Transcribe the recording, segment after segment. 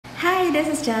Hi,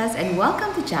 this is Jazz and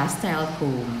welcome to JaStyled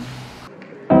Home.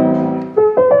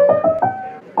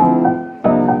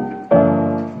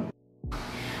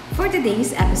 For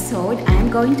today's episode, I'm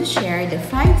going to share the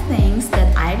 5 things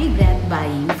that I regret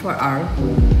buying for our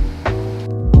home.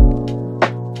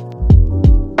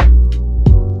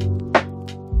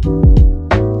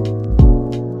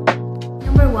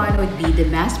 Would be the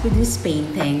mass-produced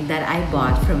painting that I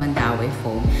bought from Mandawi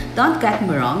Foam. Don't get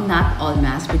me wrong, not all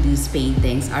mass-produced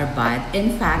paintings are bad.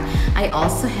 In fact, I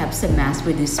also have some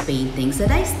mass-produced paintings that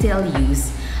I still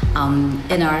use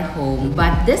in our home.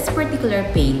 But this particular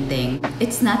painting,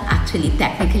 it's not actually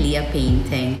technically a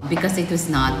painting because it was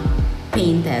not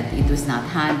painted, it was not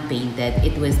hand painted,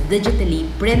 it was digitally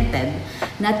printed,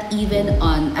 not even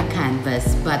on a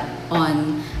canvas but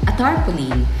on a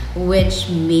tarpaulin, which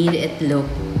made it look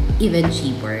even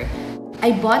cheaper.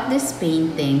 I bought this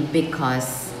painting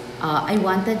because I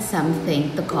wanted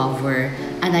something to cover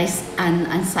an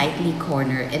unsightly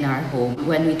corner in our home.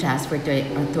 When we transferred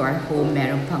to our home,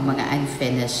 meron pang mga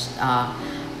unfinished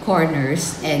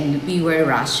corners and we were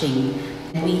rushing.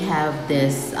 We have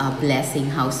this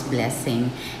house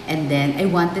blessing, and then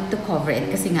I wanted to cover it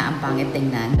kasi nga ang pangit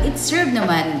tingnan. It served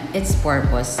naman its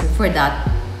purpose for that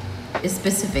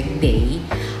specific day,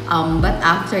 but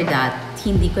after that,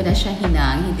 hindi ko na siya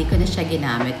hindi ko na siya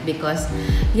ginamit because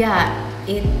yeah,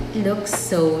 it looks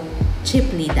so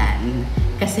cheaply done.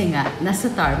 Kasi nga, nasa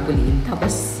tarpaulin,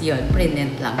 tapos yun,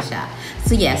 printed lang siya.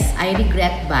 So yes, I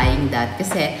regret buying that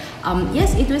kasi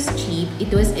yes, it was cheap,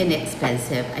 it was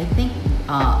inexpensive. I think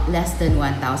less than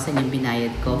 1,000 yung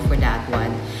binayad ko for that one.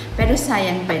 Pero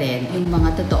sayang pa rin, yung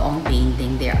mga totoong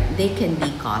painting, they can be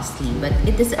costly, but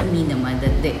it is a minimum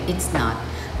that it's not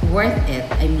worth it.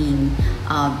 I mean,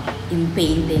 in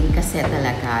painting kasi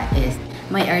talaga is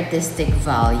my artistic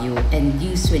value, and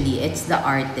usually it's the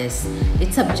artist,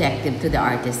 it's subjective to the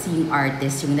artist. Yung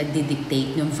artist yung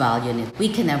nagdidictate ng value nito.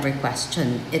 We can never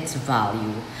question its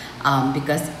value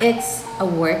because it's a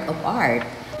work of art.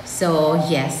 So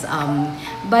yes,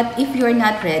 but if you're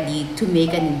not ready to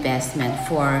make an investment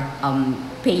for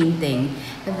painting,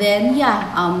 then yeah,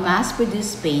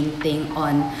 mass-produced painting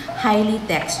on highly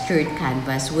textured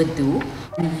canvas would do.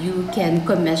 You can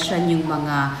commission yung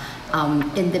mga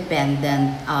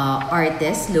independent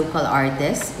artists, local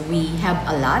artists. We have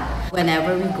a lot.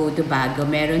 Whenever we go to Baguio,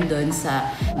 meron doon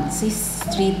sa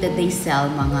street that they sell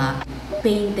mga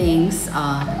paintings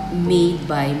made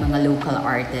by mga local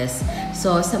artists.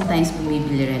 So sometimes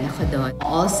bumibili rin ako doon.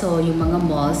 Also, yung mga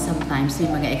malls, sometimes may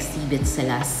mga exhibits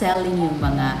sila selling yung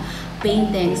mga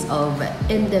paintings of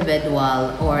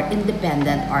individual or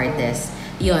independent artists.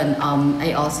 Yun,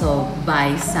 I also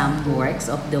buy some works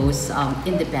of those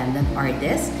independent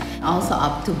artists. Also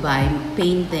up to buy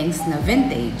paintings na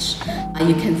vintage.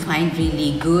 You can find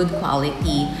really good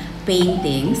quality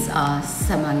paintings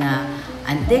sa mga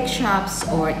antique shops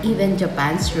or even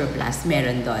Japan surplus,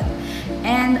 meron doon.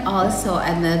 And also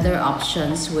another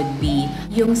options would be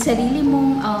yung sarili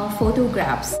mong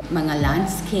photographs, mga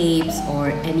landscapes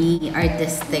or any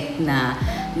artistic na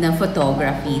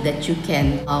photography that you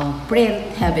can print,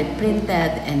 have it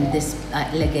printed and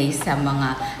ilagay sa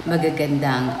mga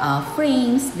magagandang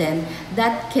frames. Then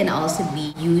that can also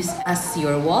be used as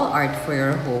your wall art for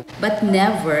your home. But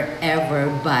never ever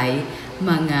buy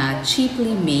mga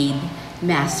cheaply made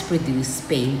mass-produced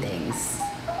paintings.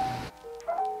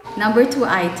 Number 2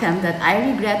 item that I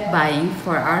regret buying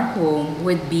for our home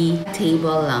would be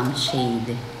table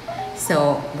lampshade.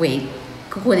 So wait,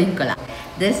 kukunin ko lang.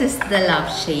 This is the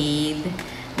lampshade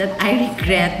that I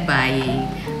regret buying.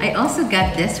 I also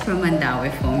got this from Mandawi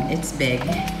Foam. It's big.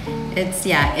 It's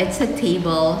a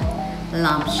table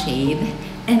lampshade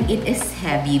and it is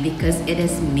heavy because it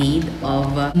is made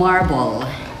of marble.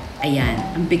 Ayan,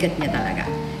 ang bigat niya talaga.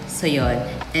 So yun,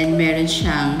 and meron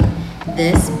siyang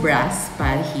this brass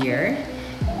pad here,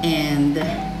 and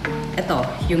ito,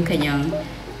 yung kanyang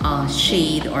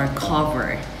shade or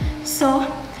cover. So,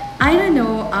 I don't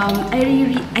know,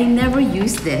 I never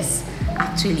use this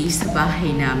actually sa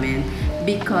bahay namin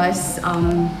because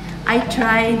I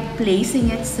tried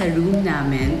placing it sa room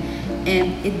namin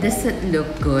and it doesn't look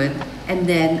good, and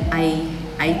then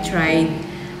I tried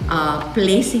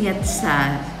placing it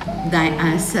sa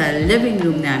living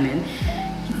room namin,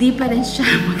 hindi pa rin siya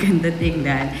maganda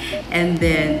tingnan. And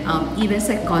then even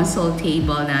sa console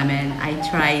table namin, I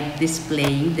tried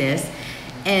displaying this,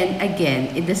 and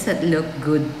again, it doesn't look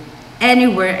good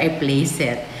anywhere I place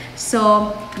it.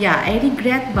 So yeah, I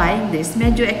regret buying this.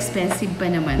 Medyo expensive pa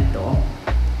naman to.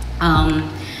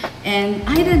 And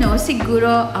I don't know,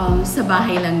 siguro sa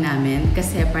bahay lang namin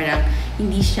kasi parang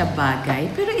hindi siya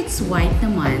bagay. Pero it's white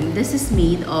naman. This is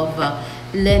made of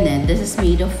linen. This is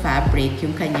made of fabric,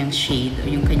 yung kanyang shade o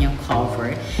yung kanyang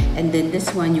cover. And then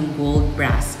this one, yung gold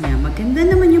brass niya. Maganda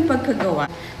naman yung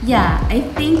pagkagawa. Yeah, I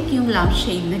think yung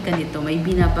lampshade na ganito may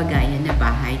binabagayan na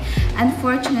bahay.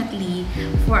 Unfortunately,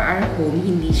 for our home,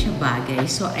 hindi siya bagay.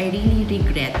 So, I really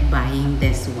regret buying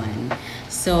this one.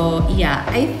 So, yeah,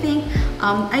 I think,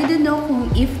 I don't know kung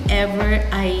if ever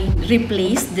I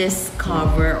replace this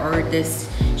cover or this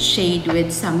shade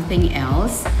with something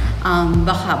else,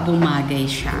 baka bumagay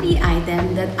siya. The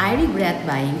item that I regret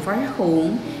buying for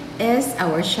home is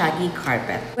our shaggy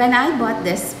carpet. When I bought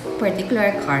this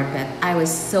particular carpet, I was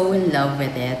so in love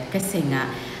with it kasi nga,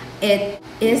 it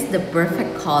is the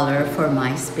perfect color for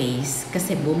my space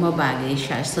kasi bumabagay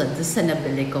siya. So, doon sa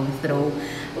nabili kong throw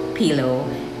pillow.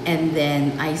 And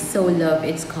then, I so love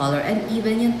its color. And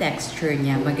even yung texture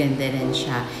niya, maganda rin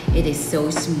siya. It is so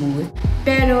smooth.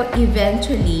 Pero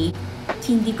eventually,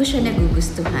 hindi ko siya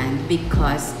nagugustuhan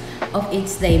because of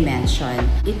its dimension.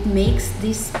 It makes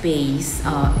this space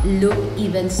look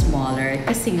even smaller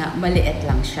kasi nga maliit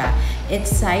lang siya.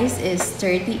 Its size is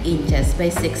 30 inches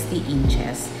by 60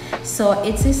 inches. So,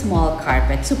 it's a small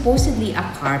carpet. Supposedly, a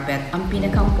carpet, ang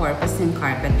pinakang purpose ng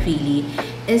carpet really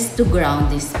is to ground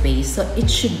this space. So,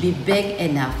 it should be big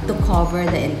enough to cover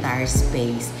the entire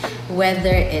space.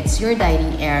 Whether it's your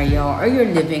dining area or your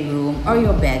living room or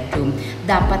your bedroom,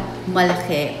 dapat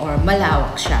malaki or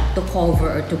malawak siya to cover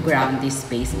or to ground this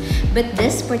space. But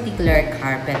this particular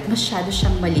carpet, masyado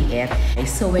siyang maliit.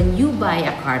 So, when you buy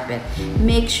a carpet,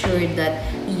 make sure that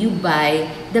you buy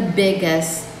the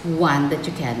biggest one that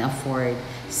you can afford.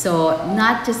 So,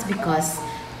 not just because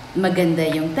maganda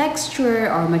yung texture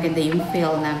or maganda yung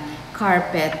feel ng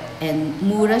carpet and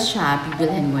mura siya,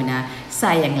 bibilhin mo na,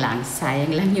 sayang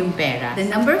lang yung pera. The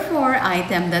number 4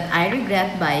 item that I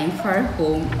regret buying for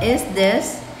home is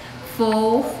this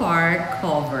faux fur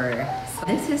cover. So,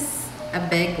 this is a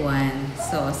big one.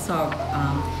 So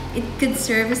it could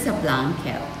serve as a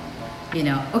blanket. You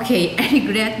know, okay, I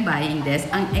regret buying this.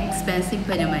 Ang expensive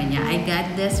pa naman niya. I got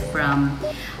this from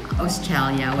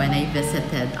Australia when I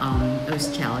visited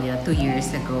Australia 2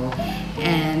 years ago.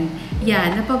 And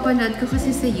yeah, napapanood ko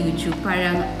kasi sa YouTube,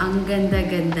 parang ang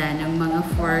ganda-ganda ng mga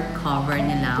fur cover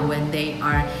nila when they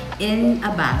are in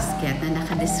a basket na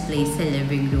naka-display sa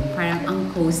living room. Parang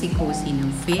ang cozy-cozy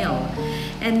ng feel.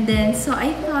 And then, so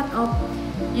I thought of,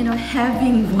 you know,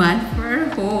 having one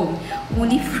for home,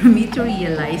 only for me to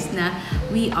realize na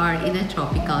we are in a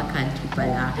tropical country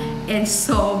pala. And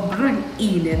sobrang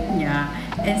init niya.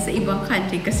 And sa ibang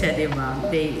country kasi, diba,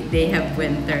 they have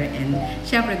winter and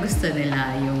syempre gusto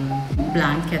nila yung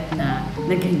blanket na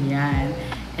ganyan.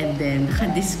 And then,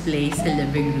 naka-display sa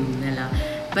living room nila.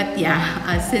 But yeah,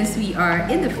 since we are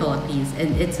in the Philippines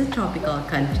and it's a tropical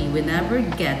country, we never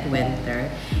get winter.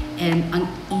 And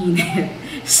ang init.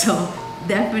 So,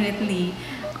 definitely,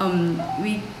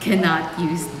 we cannot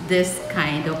use this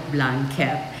kind of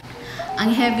blanket.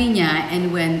 Ang heavy niya,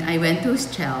 and when I went to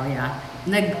Australia,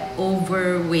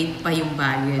 nag-overweight pa yung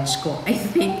baggage ko. I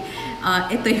think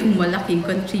ito yung malaking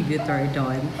contributor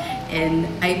doon. And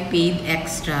I paid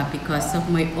extra because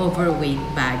of my overweight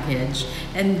baggage.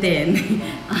 And then,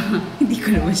 hindi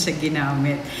ko naman siya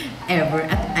ginamit ever.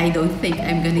 At I don't think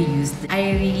I'm gonna use this.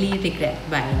 I really regret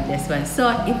buying this one.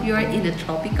 So, if you're in a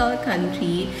tropical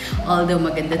country, although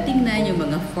maganda tingnan yung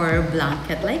mga fur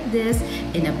blanket like this,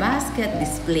 in a basket,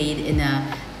 displayed in a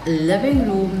living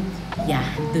room, yeah,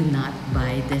 do not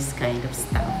buy this kind of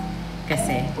stuff.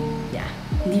 Kasi, yeah,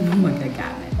 hindi mo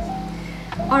magagamit.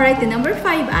 Alright, the number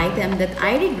 5 item that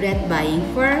I regret buying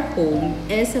for our home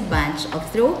is a bunch of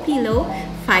throw pillow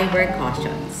fiber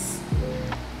cushions.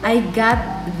 I got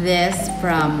this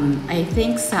from, I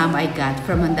think some I got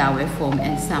from Mandawi Foam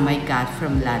and some I got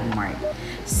from Landmark.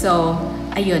 So,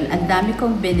 ayun, ang dami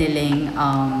kong biniling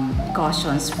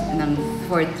cushions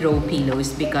for throw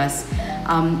pillows because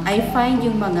I find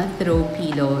yung mga throw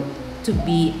pillow to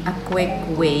be a quick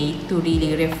way to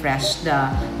really refresh the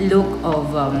look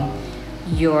of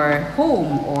your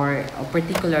home or a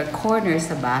particular corner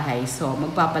sa bahay. So,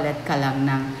 magpapalit ka lang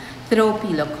ng throw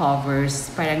pillow covers,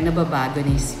 parang nababago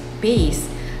na yung space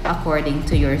according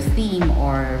to your theme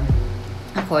or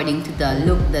according to the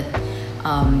look that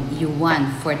you want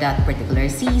for that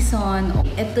particular season.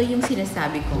 Ito yung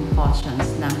sinasabi kong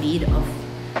cushions na made of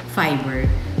fiber.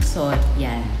 So,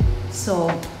 yan. So,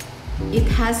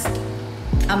 it has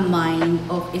a mind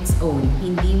of its own.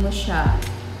 Hindi mo siya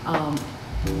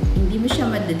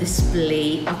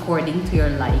ma-display according to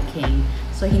your liking.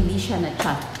 So, hindi siya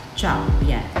na-chop.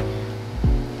 Yan.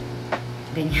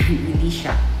 Ganyan. Hindi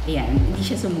siya. Ayan. Hindi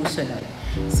siya sumusunod.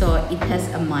 So, it has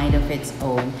a mind of its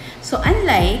own. So,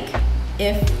 unlike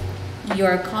if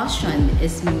your cushion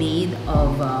is made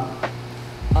of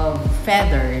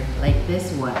feather like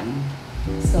this one,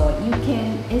 so you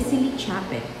can easily chop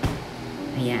it.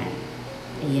 Ayan.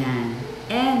 Ayan.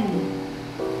 And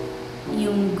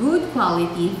yung good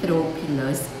quality throw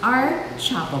pillows are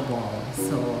choppable.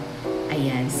 So,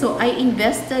 ayan. So, I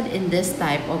invested in this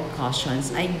type of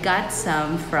cushions. I got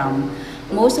some from,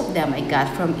 most of them I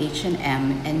got from H&M,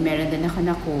 and meron din ako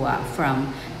nakuha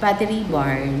from Pottery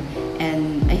Barn,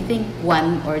 and I think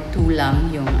 1 or 2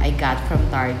 lang yung I got from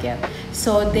Target.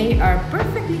 So, they are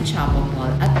perfectly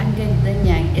choppable at ang ganda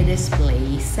niyang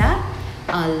i-display sa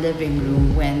living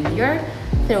room when your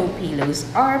throw pillows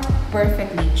are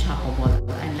perfectly choppable.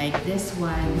 Unlike this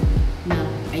one na,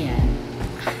 ayan,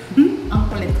 ang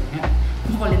kulit niya.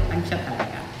 Makulit lang siya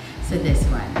talaga. So, this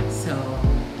one. So,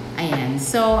 ayan.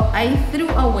 So, I threw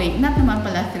away, not naman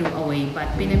pala threw away, but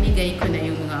pinamigay ko na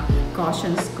yung mga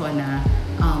cushions ko na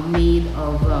made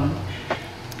of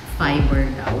fiber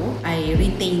daw. I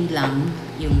retained lang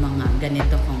yung mga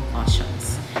ganito kong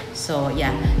cushions. So,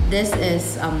 yeah. This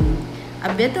is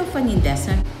a bit of an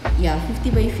investment. Yeah, 50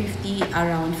 by 50,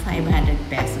 around 500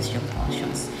 pesos yung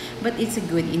cushions. But it's a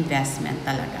good investment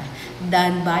talaga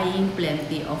than buying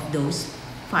plenty of those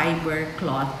fiber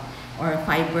cloth or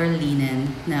fiber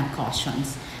linen na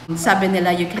cushions. Sabi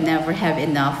nila you can never have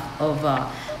enough of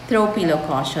throw pillow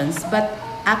cushions, but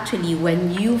actually when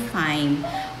you find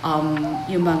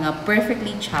yung mga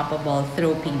perfectly choppable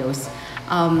throw pillows,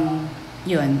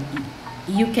 yun,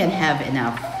 you can have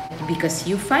enough because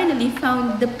you finally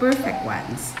found the perfect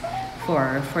ones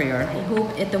for your. I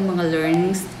hope itong mga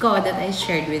learnings ko that I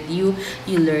shared with you,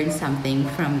 you learned something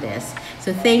from this.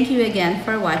 So thank you again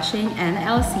for watching, and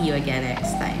I'll see you again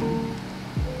next time.